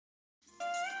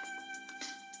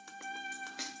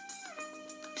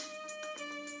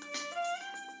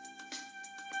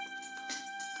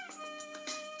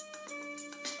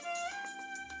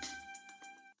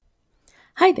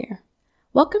Hi there.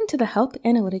 Welcome to the Health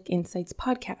Analytic Insights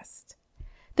Podcast.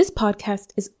 This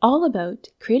podcast is all about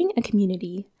creating a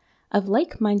community of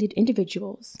like-minded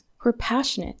individuals who are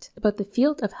passionate about the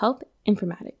field of health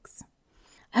informatics.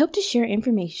 I hope to share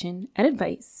information and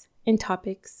advice in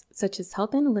topics such as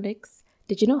health analytics,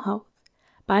 digital health,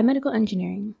 biomedical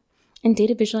engineering, and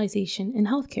data visualization in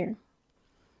healthcare.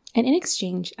 And in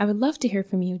exchange, I would love to hear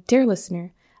from you, dear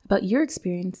listener, about your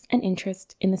experience and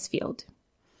interest in this field.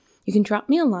 You can drop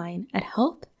me a line at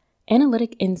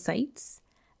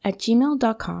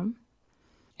HealthAnalyticInsights@gmail.com,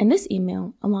 and this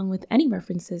email, along with any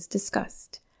references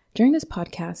discussed during this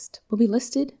podcast, will be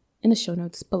listed in the show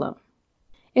notes below.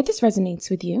 If this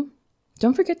resonates with you,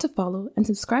 don't forget to follow and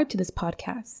subscribe to this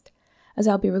podcast, as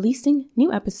I'll be releasing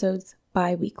new episodes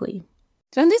bi-weekly.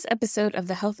 So in this episode of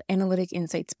the Health Analytic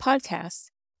Insights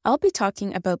Podcast, I'll be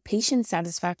talking about patient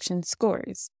satisfaction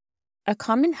scores, a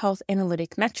common health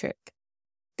analytic metric.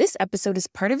 This episode is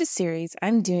part of a series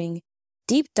I'm doing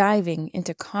deep diving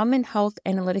into common health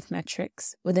analytic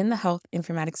metrics within the health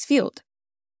informatics field.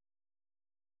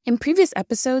 In previous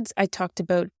episodes, I talked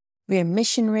about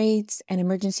readmission rates and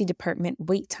emergency department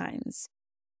wait times,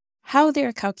 how they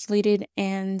are calculated,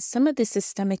 and some of the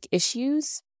systemic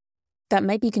issues that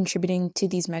might be contributing to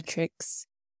these metrics,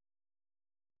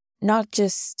 not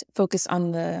just focus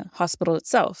on the hospital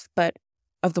itself, but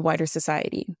of the wider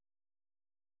society,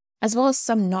 as well as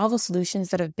some novel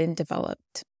solutions that have been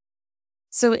developed.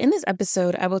 So in this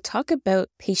episode, I will talk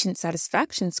about patient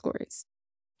satisfaction scores.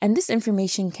 And this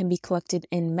information can be collected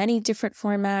in many different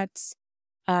formats,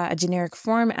 a generic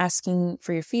form asking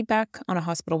for your feedback on a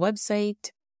hospital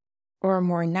website, or a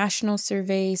more national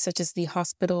survey such as the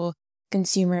Hospital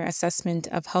Consumer Assessment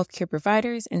of Healthcare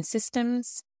Providers and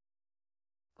Systems,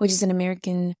 which is an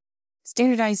American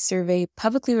standardized survey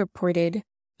publicly reported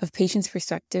of patients'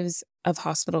 perspectives of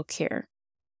hospital care.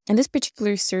 And this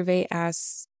particular survey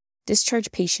asks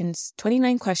discharged patients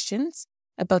 29 questions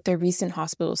about their recent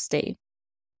hospital stay.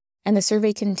 And the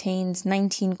survey contains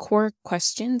 19 core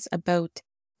questions about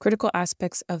critical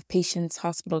aspects of patients'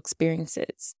 hospital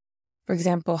experiences. For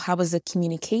example, how was the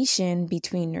communication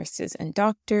between nurses and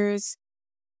doctors,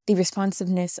 the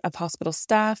responsiveness of hospital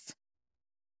staff,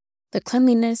 the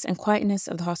cleanliness and quietness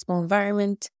of the hospital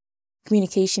environment,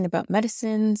 communication about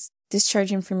medicines,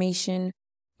 discharge information,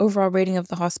 overall rating of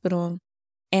the hospital,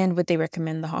 and would they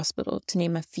recommend the hospital, to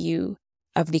name a few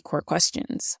of the core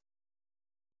questions.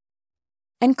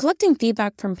 And collecting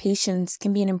feedback from patients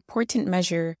can be an important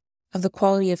measure of the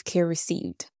quality of care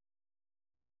received.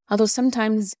 Although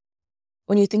sometimes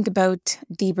when you think about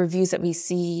the reviews that we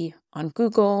see on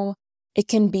Google, it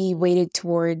can be weighted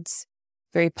towards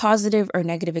very positive or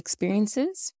negative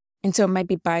experiences. And so it might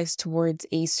be biased towards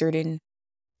a certain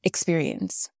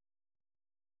experience.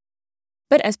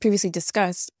 But as previously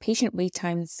discussed, patient wait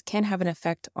times can have an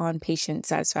effect on patient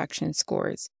satisfaction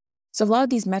scores. So a lot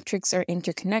of these metrics are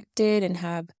interconnected and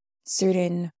have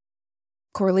certain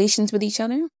correlations with each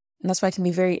other. And that's why it can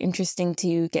be very interesting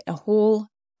to get a whole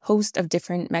host of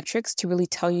different metrics to really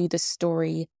tell you the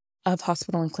story of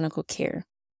hospital and clinical care.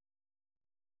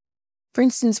 For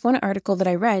instance, one article that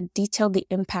I read detailed the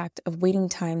impact of waiting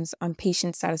times on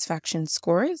patient satisfaction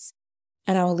scores,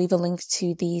 and I will leave a link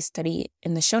to the study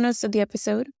in the show notes of the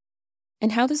episode,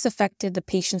 and how this affected the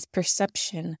patient's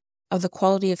perception of the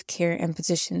quality of care and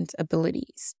physicians'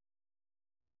 abilities.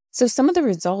 So some of the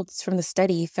results from the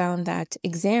study found that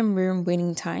exam room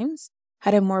waiting times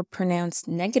had a more pronounced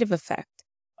negative effect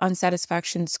on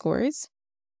satisfaction scores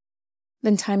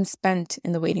than time spent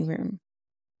in the waiting room.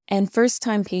 And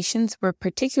first-time patients were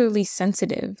particularly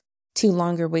sensitive to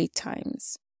longer wait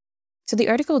times. So the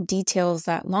article details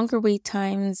that longer wait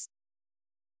times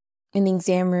in the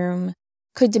exam room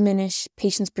could diminish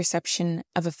patients' perception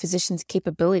of a physician's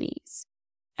capabilities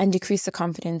and decrease the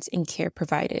confidence in care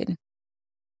provided.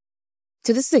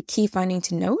 So this is a key finding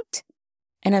to note.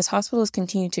 And as hospitals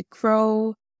continue to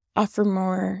grow, offer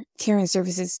more care and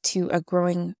services to a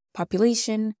growing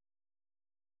population,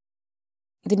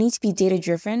 the need to be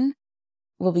data-driven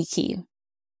will be key.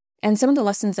 And some of the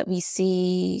lessons that we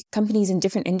see companies in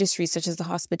different industries, such as the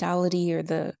hospitality or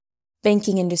the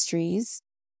banking industries,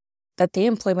 that they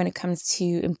employ when it comes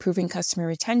to improving customer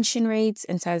retention rates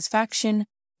and satisfaction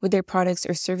with their products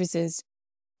or services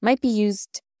might be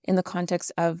used in the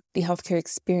context of the healthcare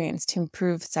experience to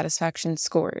improve satisfaction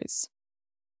scores.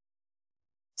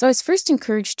 So I was first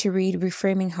encouraged to read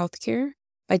Reframing Healthcare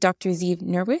by Dr. Zeev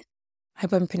Nerwith. I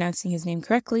hope I'm pronouncing his name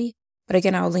correctly, but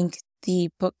again, I'll link the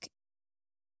book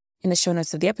in the show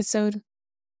notes of the episode.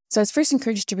 So I was first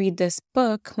encouraged to read this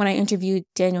book when I interviewed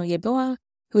Daniel Yeboah,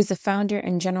 who is the founder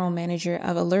and general manager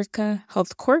of Alerka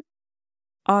Health Corp,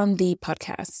 on the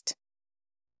podcast.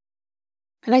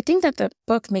 And I think that the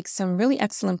book makes some really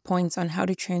excellent points on how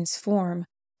to transform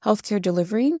healthcare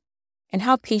delivery and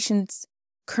how patients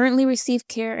currently receive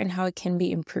care and how it can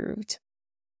be improved.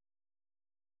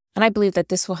 And I believe that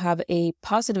this will have a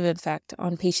positive effect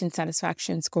on patient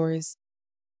satisfaction scores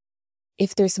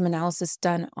if there's some analysis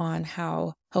done on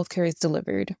how healthcare is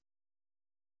delivered.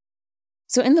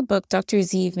 So in the book, Dr.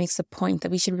 Aziz makes the point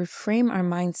that we should reframe our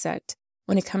mindset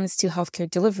when it comes to healthcare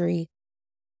delivery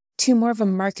to more of a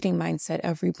marketing mindset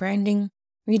of rebranding,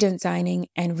 redesigning,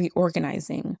 and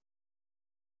reorganizing.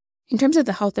 In terms of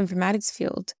the health informatics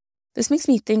field, this makes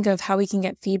me think of how we can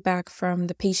get feedback from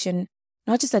the patient,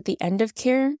 not just at the end of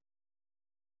care,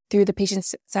 through the patient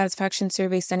satisfaction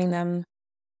survey, sending them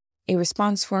a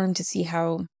response form to see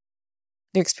how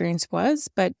their experience was,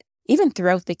 but even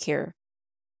throughout the care,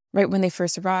 right when they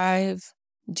first arrive,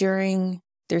 during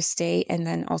their stay, and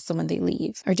then also when they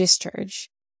leave or discharge.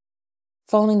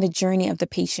 Following the journey of the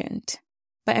patient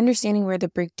by understanding where the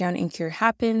breakdown in care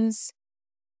happens,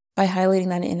 by highlighting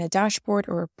that in a dashboard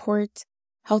or report,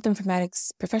 health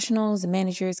informatics professionals and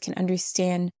managers can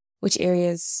understand which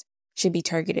areas should be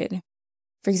targeted.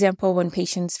 For example, when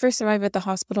patients first arrive at the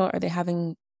hospital, are they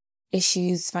having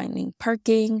issues finding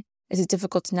parking? Is it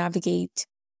difficult to navigate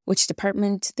which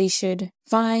department they should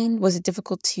find? Was it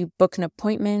difficult to book an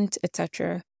appointment,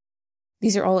 etc.?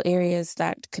 These are all areas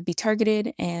that could be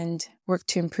targeted and work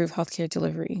to improve healthcare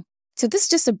delivery. So this is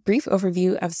just a brief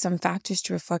overview of some factors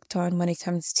to reflect on when it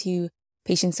comes to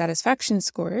patient satisfaction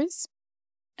scores.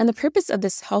 And the purpose of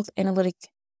this health analytic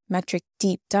metric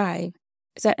deep dive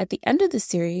is that at the end of the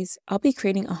series, I'll be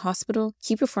creating a hospital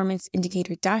key performance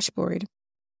indicator dashboard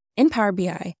in Power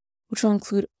BI, which will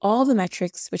include all the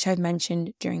metrics which I've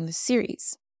mentioned during this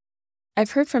series.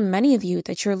 I've heard from many of you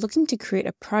that you're looking to create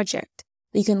a project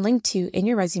that you can link to in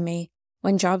your resume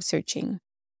when job searching,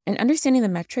 and understanding the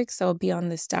metrics that will be on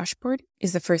this dashboard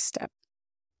is the first step.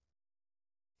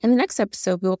 In the next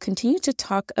episode, we will continue to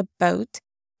talk about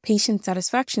patient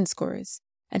satisfaction scores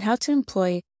and how to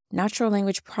employ natural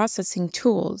language processing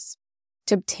tools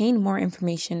to obtain more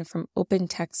information from open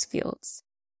text fields.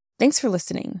 Thanks for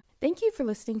listening. Thank you for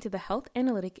listening to the Health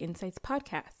Analytic Insights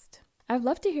Podcast. I'd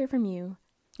love to hear from you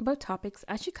about topics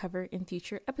I should cover in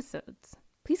future episodes.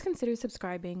 Please consider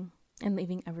subscribing and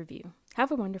leaving a review.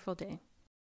 Have a wonderful day.